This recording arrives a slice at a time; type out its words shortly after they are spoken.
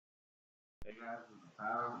guys, this is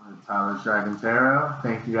Tyler with Tyler's Dragon Tarot.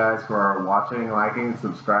 Thank you guys for watching, liking,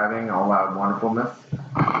 subscribing, all that wonderfulness.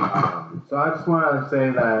 So I just want to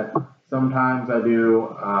say that sometimes I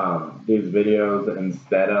do these videos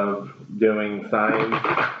instead of doing signs,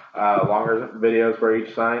 longer videos for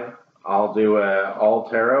each sign. I'll do a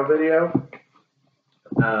all tarot video,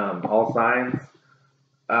 all signs.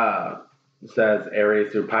 Says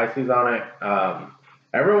Aries through Pisces on it.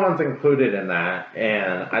 Everyone's included in that,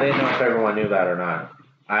 and I didn't know if everyone knew that or not.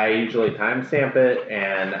 I usually timestamp it,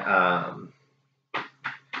 and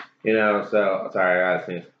so sorry, I gotta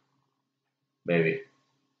sneeze. Maybe.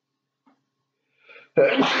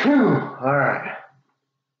 All right.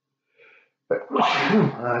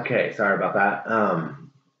 Okay, sorry about that.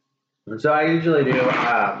 So I usually do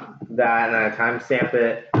that, and I timestamp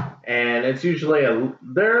it, and it's usually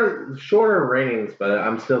they're shorter readings, but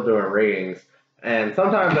I'm still doing readings. And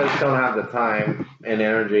sometimes I just don't have the time and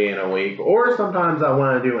energy in a week, or sometimes I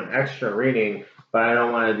want to do an extra reading, but I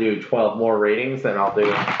don't want to do 12 more readings, and I'll do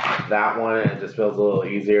that one, and it just feels a little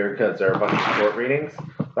easier because they're a bunch of short readings.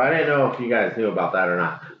 But I didn't know if you guys knew about that or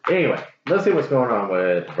not. Anyway, let's see what's going on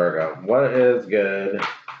with Virgo. What is good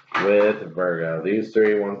with Virgo? These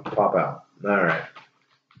three ones pop out. All right.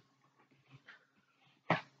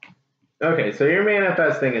 Okay, so you're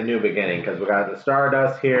manifesting a new beginning because we got the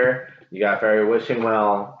Stardust here. You got Fairy Wishing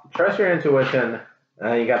Well, trust your intuition,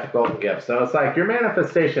 you got the Golden Gift. So it's like your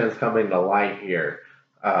manifestation is coming to light here.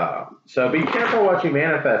 So be careful what you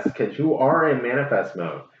manifest because you are in manifest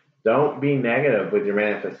mode. Don't be negative with your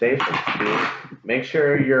manifestations. Make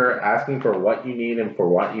sure you're asking for what you need and for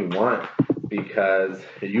what you want because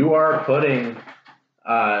you are putting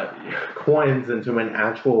coins into an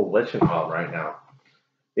actual wishing well right now.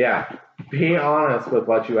 Yeah, be honest with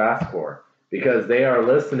what you ask for. Because they are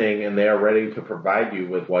listening and they are ready to provide you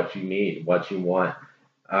with what you need, what you want.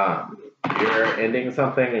 You're ending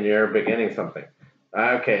something and you're beginning something.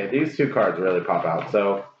 Okay, these two cards really pop out.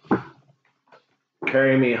 So,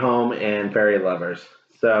 Carry Me Home and Fairy Lovers.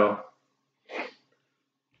 So,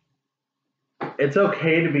 it's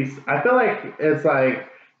okay to be, I feel like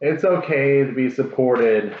it's okay to be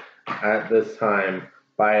supported at this time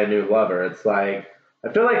by a new lover. It's like,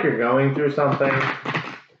 I feel like you're going through something.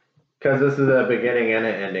 Because this is a beginning and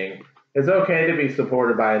an ending. It's okay to be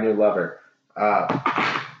supported by a new lover. I'm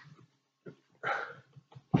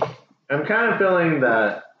kind of feeling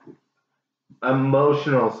that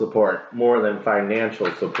emotional support more than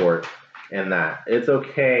financial support in that. It's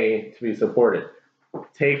okay to be supported.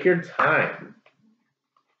 Take your time.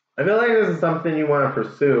 I feel like this is something you want to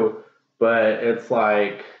pursue, but it's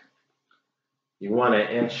like you want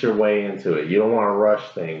to inch your way into it. You don't want to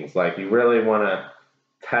rush things. Like you really want to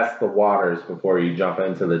test the waters before you jump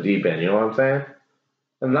into the deep end. You know what I'm saying?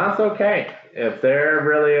 And that's okay. If they're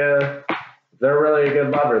really a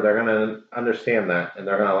good lover, they're gonna understand that, and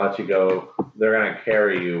they're gonna let you go. They're gonna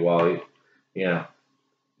carry you while they're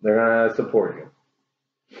gonna support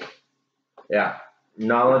you. Yeah,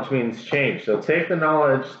 knowledge means change. So take the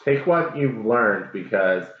knowledge, take what you've learned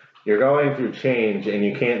because you're going through change, and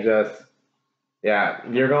you can't just. Yeah,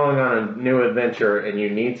 you're going on a new adventure, and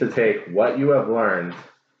you need to take what you have learned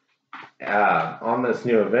on this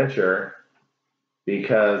new adventure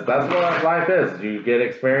because that's what life is. You get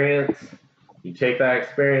experience, you take that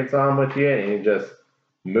experience on with you, and you just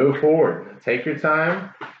move forward. Take your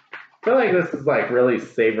time. I feel like this is like really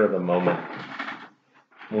savor the moment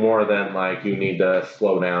more than like you need to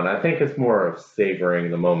slow down. I think it's more of savoring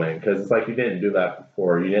the moment because it's like you didn't do that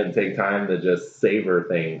before. You didn't take time to just savor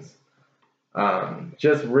things.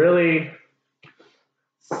 Just really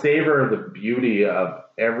savor the beauty of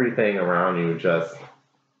everything around you, just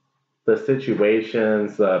the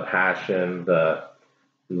situations, the passion, the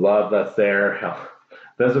love that's there,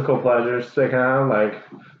 physical pleasures to kind of like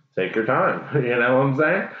take your time, you know what I'm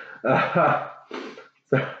saying?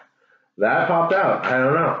 So that popped out. I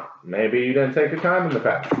don't know. Maybe you didn't take your time in the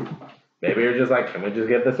past. Maybe you're just like, can we just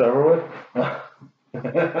get this over with?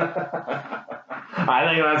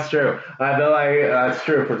 I think that's true. I feel like that's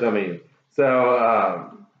true for some of you. So,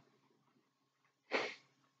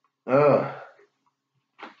 oh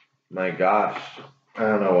my gosh, I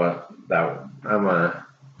don't know what that.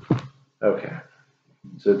 Okay.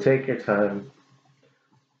 So take your time.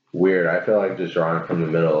 Weird. I feel like just drawing from the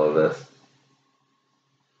middle of this.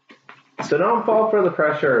 So don't fall for the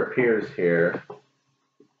pressure of peers here.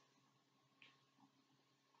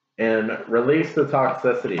 And release the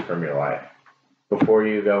toxicity from your life before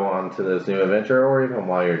you go on to this new adventure or even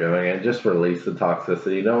while you're doing it. Just release the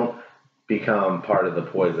toxicity. Don't become part of the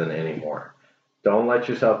poison anymore. Don't let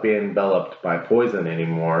yourself be enveloped by poison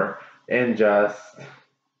anymore and just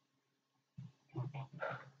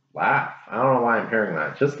Laugh. I don't know why I'm hearing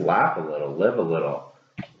that. Just laugh a little, live a little.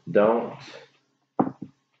 Don't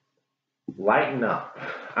lighten up.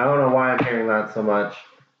 I don't know why I'm hearing that so much,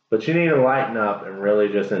 but you need to lighten up and really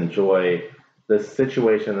just enjoy this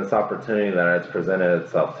situation, this opportunity that has presented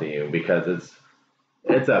itself to you, because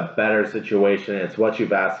it's a better situation. It's what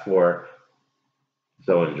you've asked for,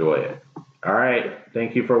 so enjoy it. All right.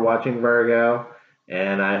 Thank you for watching, Virgo,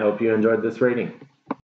 and I hope you enjoyed this reading.